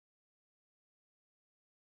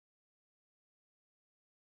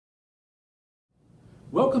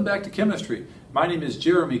Welcome back to chemistry. My name is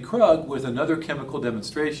Jeremy Krug with another chemical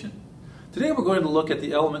demonstration. Today we're going to look at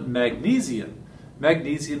the element magnesium.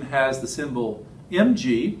 Magnesium has the symbol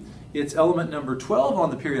Mg. It's element number 12 on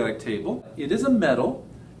the periodic table. It is a metal,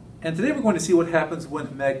 and today we're going to see what happens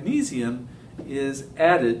when magnesium is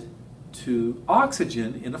added to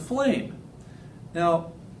oxygen in a flame.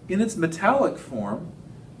 Now, in its metallic form,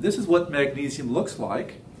 this is what magnesium looks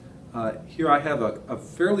like. Here I have a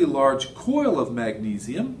fairly large coil of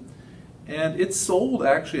magnesium, and it's sold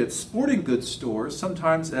actually at sporting goods stores,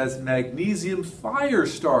 sometimes as magnesium fire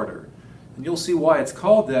starter. And you'll see why it's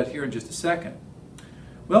called that here in just a second.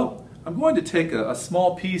 Well, I'm going to take a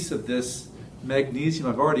small piece of this magnesium.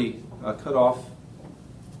 I've already cut off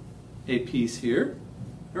a piece here,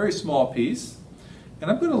 very small piece, and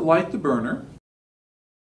I'm going to light the burner.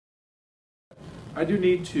 I do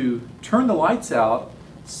need to turn the lights out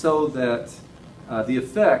so that the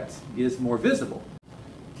effect is more visible.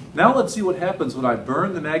 Now let's see what happens when I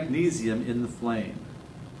burn the magnesium in the flame.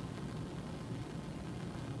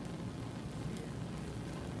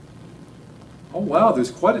 Oh wow,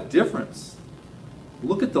 there's quite a difference.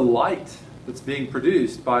 Look at the light that's being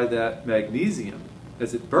produced by that magnesium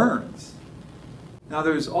as it burns. Now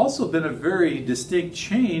there's also been a very distinct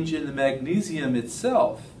change in the magnesium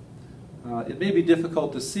itself. It may be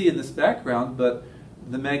difficult to see in this background, but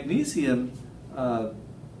the magnesium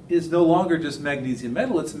is no longer just magnesium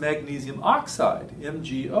metal, it's magnesium oxide,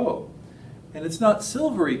 MgO. And it's not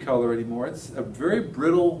silvery color anymore, it's a very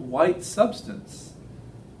brittle white substance.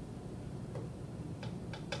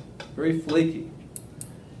 Very flaky.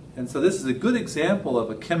 And so this is a good example of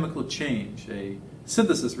a chemical change, a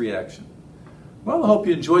synthesis reaction. Well, I hope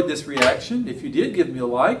you enjoyed this reaction. If you did, give me a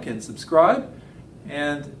like and subscribe.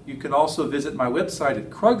 And you can also visit my website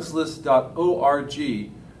at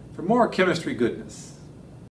krugslist.org for more chemistry goodness.